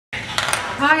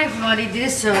Hi everybody,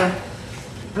 this is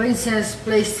Princess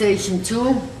PlayStation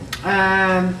 2.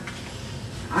 I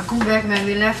come back when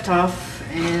we left off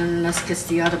and let's get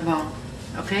the other bone,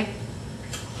 okay?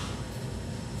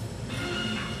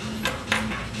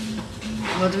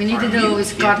 What we need to do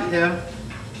is cut her.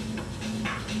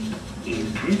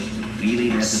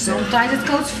 Sometimes it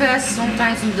goes fast,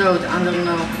 sometimes it don't, I don't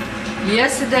know.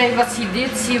 Yesterday what she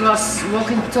did, she was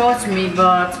walking towards me,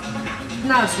 but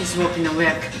now she's walking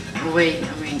away. I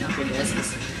mean, okay, there's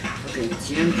this. Okay,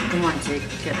 Jim, come on, Jake,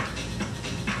 get it.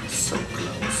 So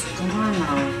close. Come on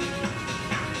now.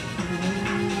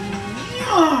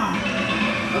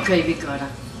 Okay, we got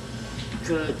her.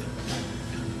 Good.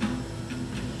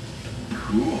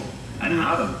 Cool.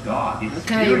 Another dog.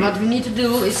 Okay, what we need to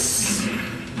do is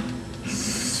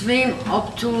swim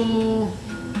up to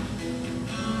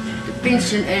the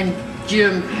pinch and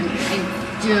jump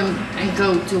and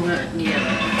go to her.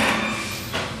 Yeah.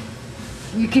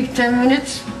 You keep 10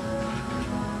 minutes?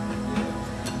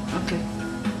 Okay.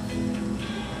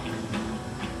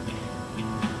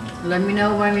 Let me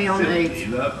know when we're on 8.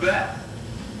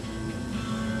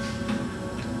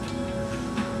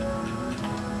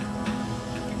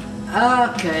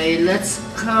 Okay, let's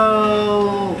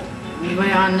go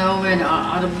where I know where the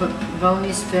other bone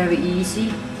is very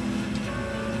easy.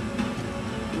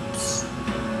 Oops.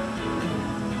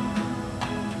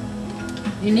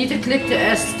 You need to click the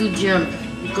S to jump.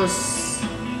 Because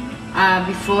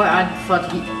before I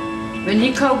thought when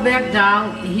he go back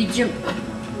down, he jumped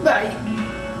by,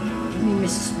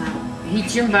 he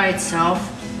jumped by itself,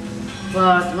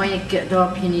 but when you get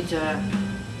up, you need to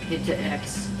hit the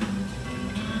X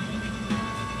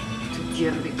to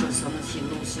jump, because unless you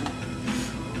lose him.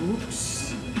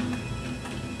 Oops,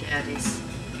 there it is.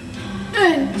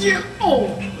 And jump.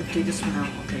 Oh, okay, the smell.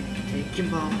 Okay, take your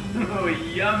bone. Oh,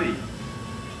 yummy.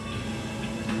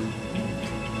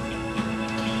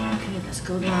 Let's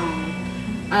go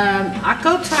down. I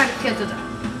go try to get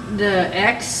the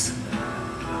X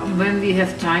when we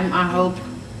have time, I hope.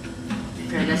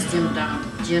 Okay, let's jump down.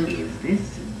 Jump. Is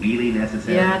this really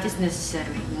necessary? Yeah, it is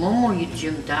necessary. Momo, you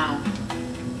jump down.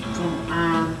 Come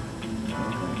on.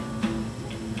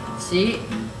 See?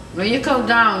 When you go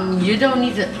down, you don't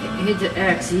need to hit the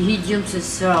X. He jumps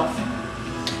himself.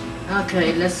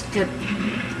 Okay, let's get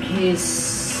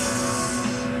his...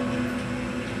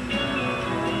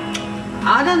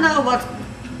 I don't know what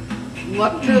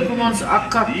purple ones are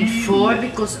cut before,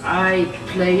 because I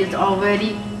played it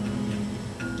already.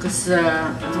 Because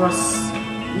it was,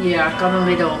 yeah, I got a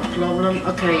little problem.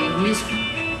 Okay,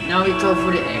 now we go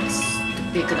for the X to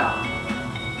pick it up.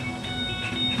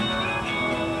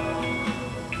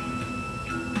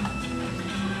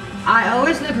 I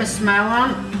always leave my smell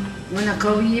on when I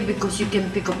go here, because you can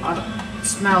pick up other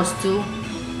smells too.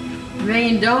 When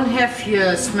you don't have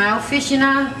your smell vision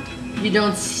on, you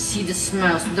don't see the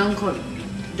smells. Don't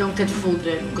get fooled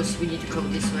there, because we need to go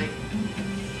this way.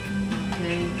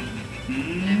 Okay.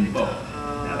 There we go.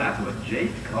 Now that's what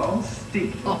Jake calls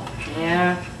stink. Oh,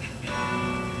 there.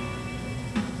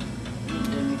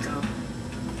 There we go.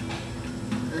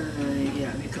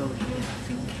 Yeah, we go here, I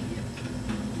think. Yeah.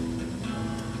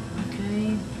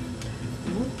 Okay.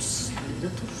 Whoops, a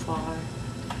little far.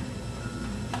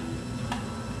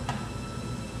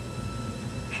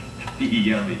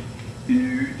 Yummy.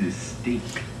 Ooh, the stink.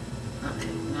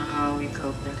 Okay, now we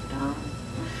go back down.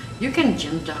 You can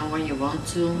jump down when you want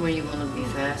to be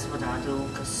fast, what I do,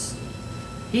 because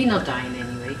he's not dying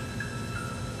anyway.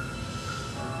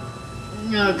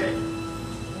 Okay.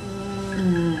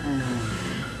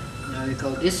 Now we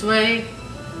go this way.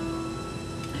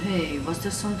 Hey, was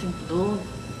there something blue?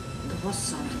 There was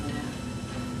something there.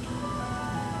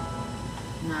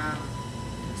 No,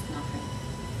 there's nothing.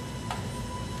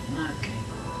 Okay.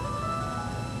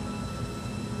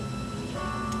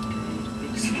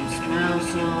 Some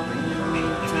smells off in the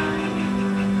meantime.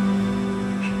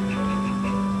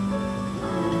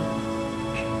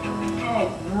 Oh,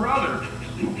 brother,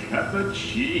 you cut the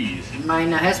cheese. My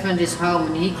husband is home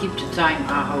and he keeps the time,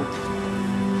 I hope.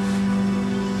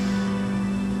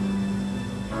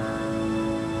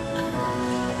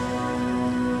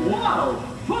 Wow,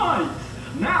 fine.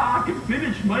 Now I can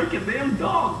finish making them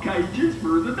dog cages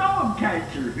for the dog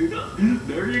catcher.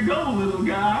 There you go, little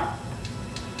guy.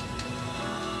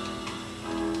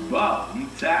 Wow,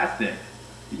 fantastic!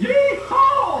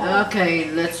 Yeehaw! Okay,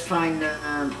 let's find the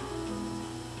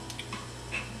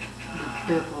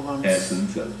purple ones.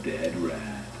 Essence of dead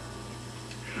rat.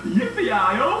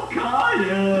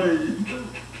 Yippee-i-oh-ki-yay!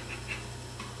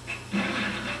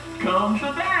 Come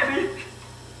to daddy!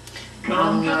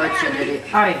 Come to daddy!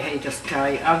 I hate this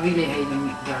guy. I really hate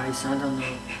him, guys. I don't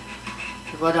know.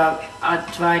 But I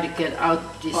try to get out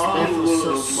this level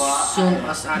so soon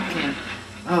as I can.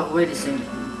 Oh, wait a second.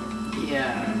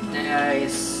 Yeah, there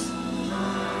is.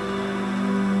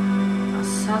 I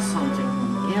saw something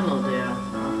yellow there.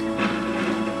 Okay. I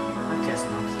guess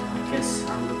not. I guess I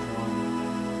look wrong.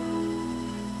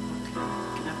 Okay.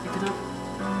 Can I pick it up?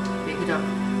 Pick it up.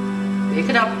 Pick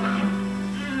it up.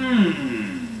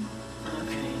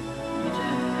 Okay.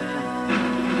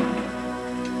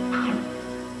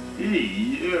 Hey,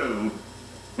 you.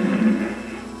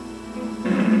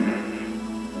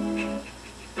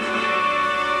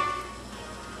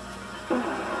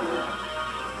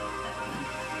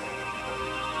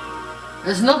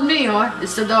 It's not me, hoor.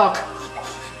 It's the dog.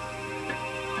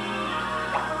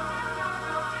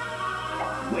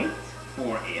 Wait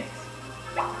for it.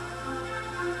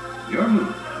 Your move,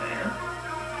 my man.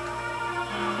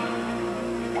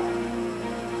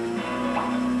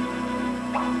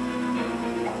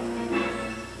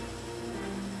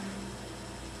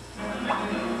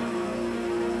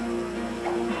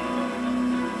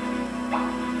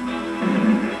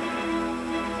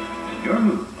 Your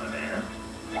move, my man.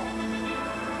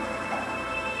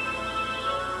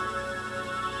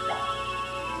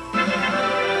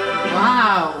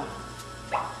 Wow.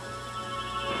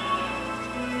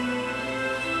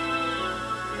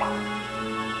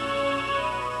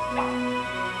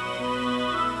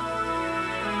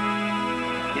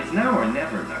 It's now or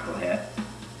never, Knucklehead.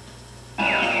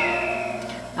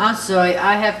 I'm sorry,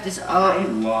 I have this I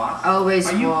lost. always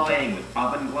Are you wrong. playing with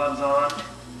oven gloves on?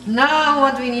 Now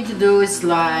what we need to do is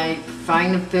like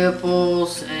find the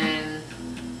purples and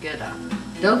get up.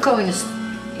 Don't go in this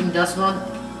one.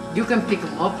 You can pick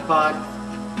them up, but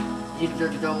you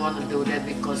don't want to do that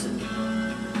because it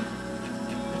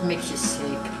makes you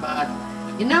sick. But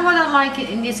you know what I like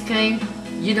in this game?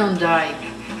 You don't die.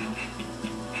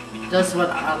 That's what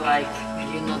I like.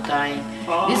 You're not dying.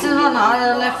 This is on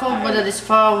another level, but it is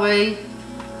far away.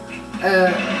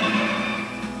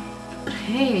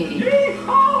 Hey.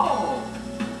 Yeehaw!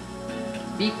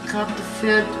 We got the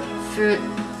third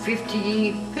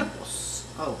 50 purples.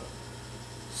 Oh,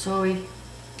 sorry.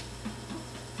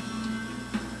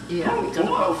 Yeah, we got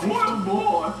about 50.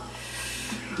 Boy.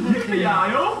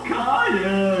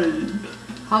 Yippee-yi-oh-ki-yay!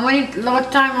 How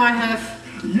what time I have?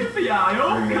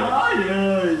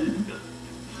 Yippee-yi-oh-ki-yay!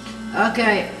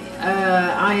 Okay,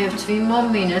 I have 3 more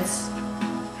minutes.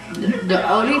 The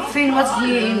only thing what's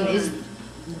here in is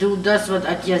that's what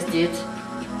I just did.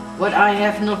 What I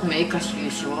have not made as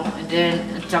usual, and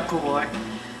then a taco war.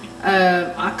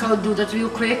 I can do that real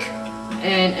quick,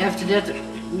 and after that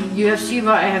you have seen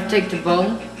where I have taken the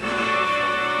bone.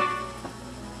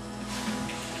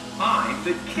 I'm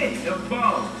the king of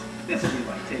bones. This will be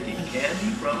like taking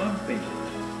candy from a baby.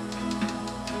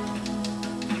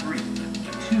 3,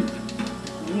 2,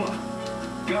 1,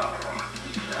 go.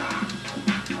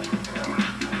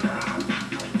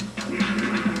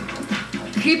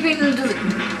 Keeping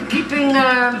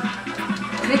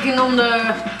clicking on the.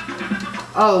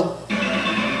 Oh,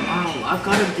 wow! I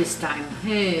got it this time.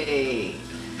 Hey.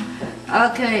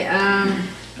 Okay. I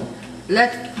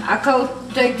go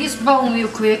take this bone real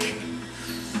quick,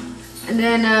 and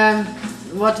then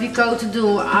what we go to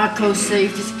do? I go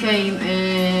save this game,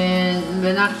 and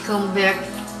when I come back,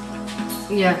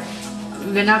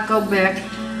 when I go back.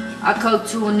 I go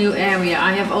to a new area.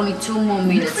 I have only 2 more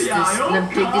minutes. Let me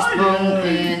take this bone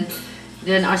and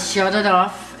then I shut it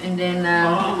off, and then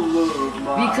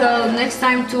we go next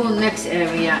time to the next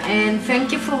area. And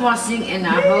thank you for watching, and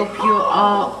I hope you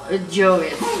all enjoy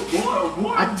it.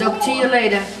 I'll talk to you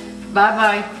later. Bye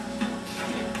bye.